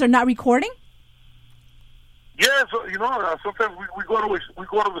you guys are not recording. Yeah, so, sometimes we go to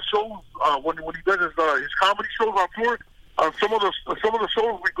the shows when he does his comedy shows on tour. Some of the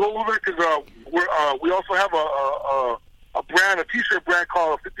shows we go over because we also have a brand, a T-shirt brand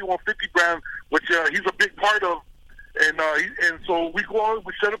called 5150 brand, which he's a big part of, and so we go on,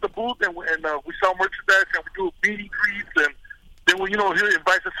 we set up the booth and we sell merchandise and we do meet and greets, and then he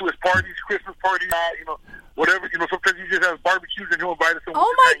invites us to his parties, Christmas parties, whatever, sometimes he just has barbecues and he'll invite us and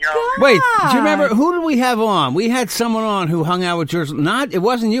oh my God. Wait, do you remember, who did we have on? We had someone on who hung out with George, it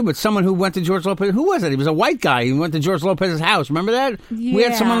wasn't you, but someone who went to George Lopez. Who was it? He was a white guy. He went to George Lopez's house. Remember that? Yeah, we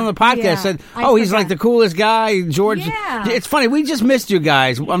had someone on the podcast said, he's like the coolest guy, George. Yeah. It's funny, we just missed you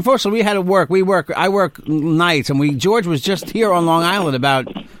guys. Unfortunately, we had to work. I work nights, and George was just here on Long Island about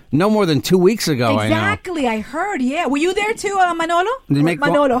no more than 2 weeks ago. Exactly, I heard, yeah. Were you there too, Manolo?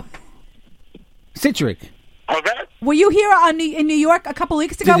 Manolo. Citric. Were you here in New York a couple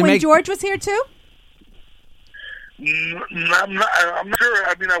weeks ago when George was here too? I'm not sure.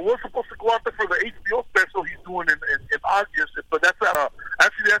 I mean, I was supposed to go out there for the HBO special he's doing in August, but that's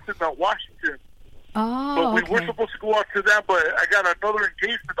in Washington. Oh, but we were supposed to go out to that, but I got another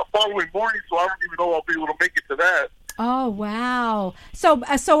engagement the following morning, so I don't even know I'll be able to make it to that. Oh wow! So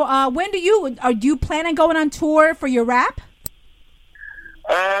when do you plan on going on tour for your rap?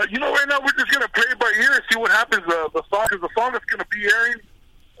 Right now we're just gonna play it by ear and see what happens. The song that's gonna be airing,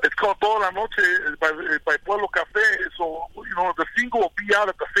 it's called Toda la Noche by Pueblo Café. So the single will be out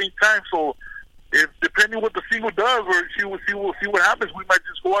at the same time. So if depending what the single does, we'll see what happens. We might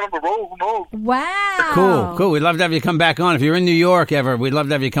just go out on the road. Who knows? Wow! Cool. We'd love to have you come back on. If you're in New York ever, we'd love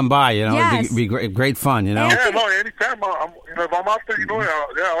to have you come by. Yes. It'd be great fun. Yeah, no, anytime. If I'm out there,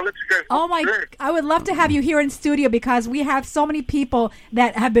 I'll let you guys. Oh my! I would love to have you here in studio because we have so many people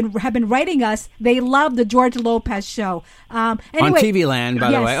that have been writing us. They love the George Lopez show. Anyway, on TV Land,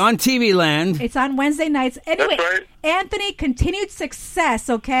 by the way, on TV Land. It's on Wednesday nights. Anyway, that's right. Anthony, continued success.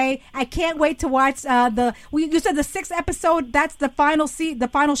 Okay, I can't wait to watch you said the 6th episode. That's the final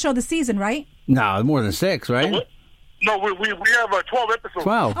show of the season, right? No, more than 6, right? No, we have 12 episodes.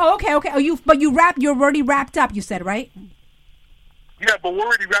 12. Oh, okay. Oh, you're already wrapped up. You said, right? Yeah, but we're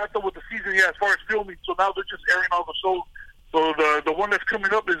already wrapped up with the season. Yeah, as far as filming, so now they're just airing all the shows. So the one that's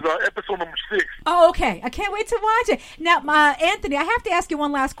coming up is episode number 6. Oh, okay. I can't wait to watch it. Now, Anthony, I have to ask you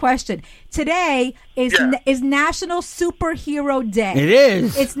one last question. Today is National Superhero Day. It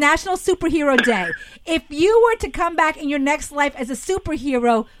is. It's National Superhero Day. If you were to come back in your next life as a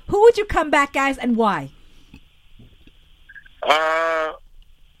superhero, who would you come back as and why?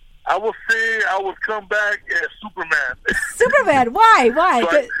 I will say I would come back as Superman. Superman? Why?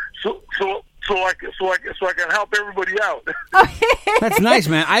 So I can help everybody out. That's nice,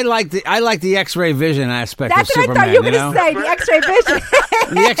 man. I like the X-ray vision aspect That's of what Superman. I thought you were going to say, the X-ray vision.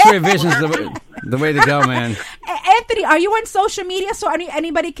 The X-ray vision's the way to go, man. Anthony, are you on social media so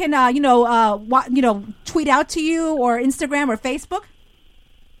anybody can tweet out to you or Instagram or Facebook?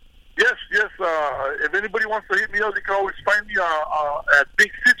 Yes. If anybody wants to hit me up, you can always find me at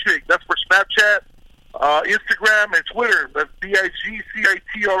Big Citric. That's for Snapchat, Instagram, and Twitter. That's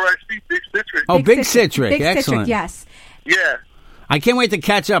BIGCITRIC, Big Citric. Oh, Big Citric. Big Excellent. Citric, yes. Yeah. I can't wait to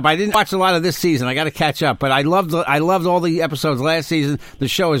catch up. I didn't watch a lot of this season. I got to catch up. But I loved all the episodes last season. The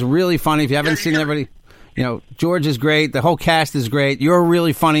show is really funny. If you haven't seen everybody, George is great. The whole cast is great. You're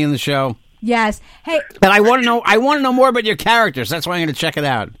really funny in the show. Yes. Hey. But I want to know more about your characters. That's why I'm going to check it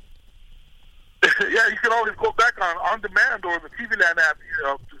out. Yeah, you can always go back on demand or the TV Land app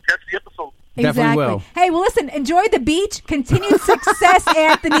to catch the episode. Exactly. Definitely will. Hey, well, listen, enjoy the beach. Continued success,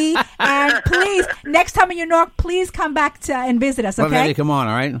 Anthony. And please, next time in New York, please come back and visit us, okay? Love to have you come on,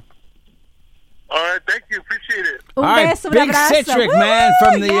 all right? All right, thank you. Appreciate it. All right, Big Citric, man,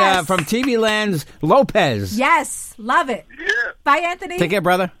 from TV Land's Lopez. Yes, love it. Yeah. Bye, Anthony. Take care,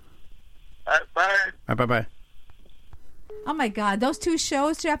 brother. All right, bye. All right, bye-bye. Oh my God, those two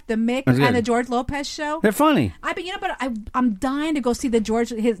shows, Jeff, the Mick and the George Lopez show. They're funny. I'm dying to go see the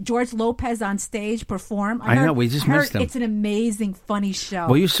George Lopez on stage perform. I know, we just missed him. It's an amazing, funny show.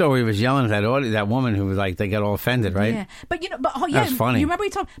 Well, you saw where he was yelling at that woman who was like, they got all offended, right? Yeah, but that's funny. You remember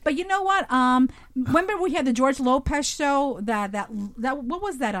he told? But you know what? Remember we had the George Lopez show that what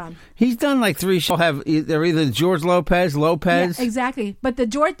was that on? He's done like 3 shows. They're either George Lopez. Yeah, exactly. But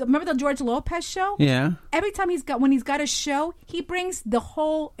remember the George Lopez show? Yeah. Every time when he's got a show. show, he brings the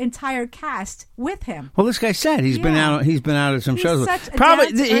whole entire cast with him. Well, this guy said he's been out. He's been out at some shows. Such a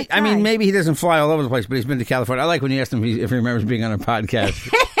Probably. I mean, maybe he doesn't fly all over the place, but he's been to California. I like when you asked him if he remembers being on a podcast.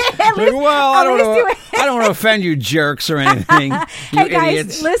 I don't want to offend you jerks or anything. Hey,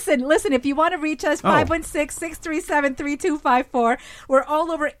 guys, idiots. listen. If you want to reach us, 516-637-3254. We're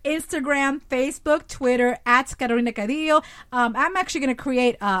all over Instagram, Facebook, Twitter, at Carolina Cadillo. I'm actually going to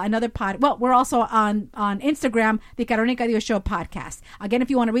create another pod. Well, we're also on Instagram, the Carolina Cadillo Show podcast. Again,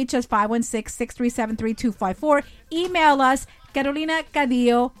 if you want to reach us, 516-637-3254. Email us,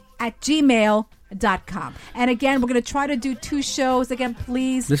 carolinacadillo@gmail.com. And again, we're going to try to do 2 shows. Again,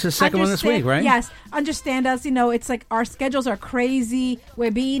 please. This is the second one this week, right? Yes. Understand us. It's like our schedules are crazy.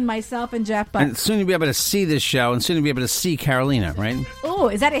 Webin, myself, and Jeff. But and soon you'll be able to see this show, and soon you'll be able to see Carolina, right? Oh,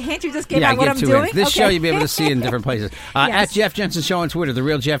 is that a hint you just gave out what I'm doing? This show you'll be able to see in different places. At Jeff Jensen Show on Twitter, The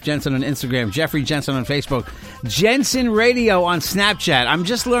Real Jeff Jensen on Instagram, Jeffrey Jensen on Facebook, Jensen Radio on Snapchat. I'm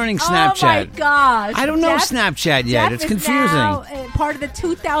just learning Snapchat. Oh, my gosh. I don't know Snapchat yet. Jeff it's confusing. Is now, part of the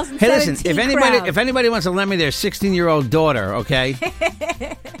 2017 Hey, listen, crowd. if anybody wants to lend me their 16-year-old daughter, okay,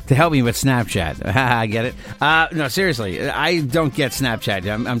 to help me with Snapchat. I get it. No, seriously, I don't get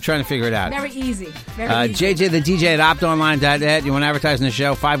Snapchat. I'm trying to figure it out. Very easy. Very easy. JJ the DJ at optonline.net. You want to advertise in the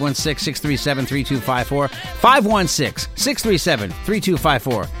show? 516-637-3254.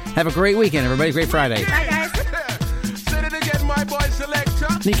 516-637-3254. Have a great weekend, everybody. Great Friday. Bye, guys. Say it again, my boy selector.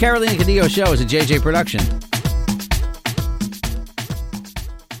 The Carolina Cadillo Show is a JJ production.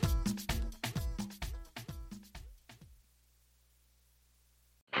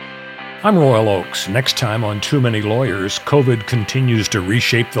 I'm Royal Oakes. Next time on Too Many Lawyers, COVID continues to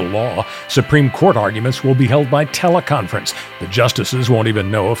reshape the law. Supreme Court arguments will be held by teleconference. The justices won't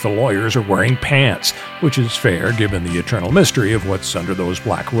even know if the lawyers are wearing pants, which is fair given the eternal mystery of what's under those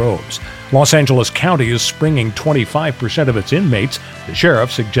black robes. Los Angeles County is springing 25% of its inmates. The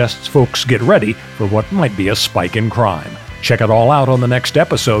sheriff suggests folks get ready for what might be a spike in crime. Check it all out on the next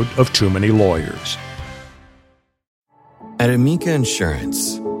episode of Too Many Lawyers. At Amica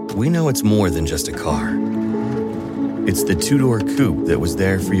Insurance, we know it's more than just a car. It's the 2-door coupe that was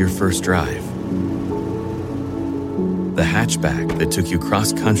there for your first drive. The hatchback that took you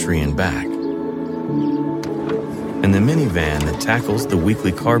cross-country and back. And the minivan that tackles the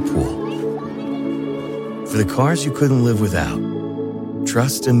weekly carpool. For the cars you couldn't live without,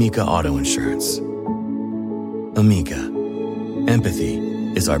 trust Amica Auto Insurance. Amica. Empathy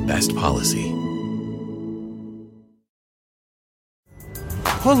is our best policy.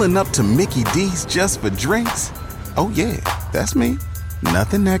 Pulling up to Mickey D's just for drinks? Oh yeah, that's me.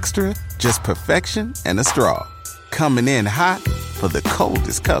 Nothing extra, just perfection and a straw. Coming in hot for the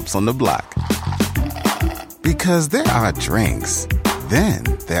coldest cups on the block. Because there are drinks. Then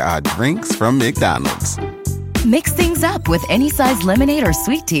there are drinks from McDonald's. Mix things up with any size lemonade or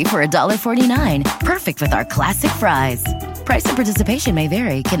sweet tea for $1.49. Perfect with our classic fries. Price and participation may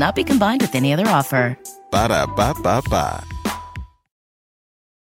vary. Cannot be combined with any other offer. Ba-da-ba-ba-ba.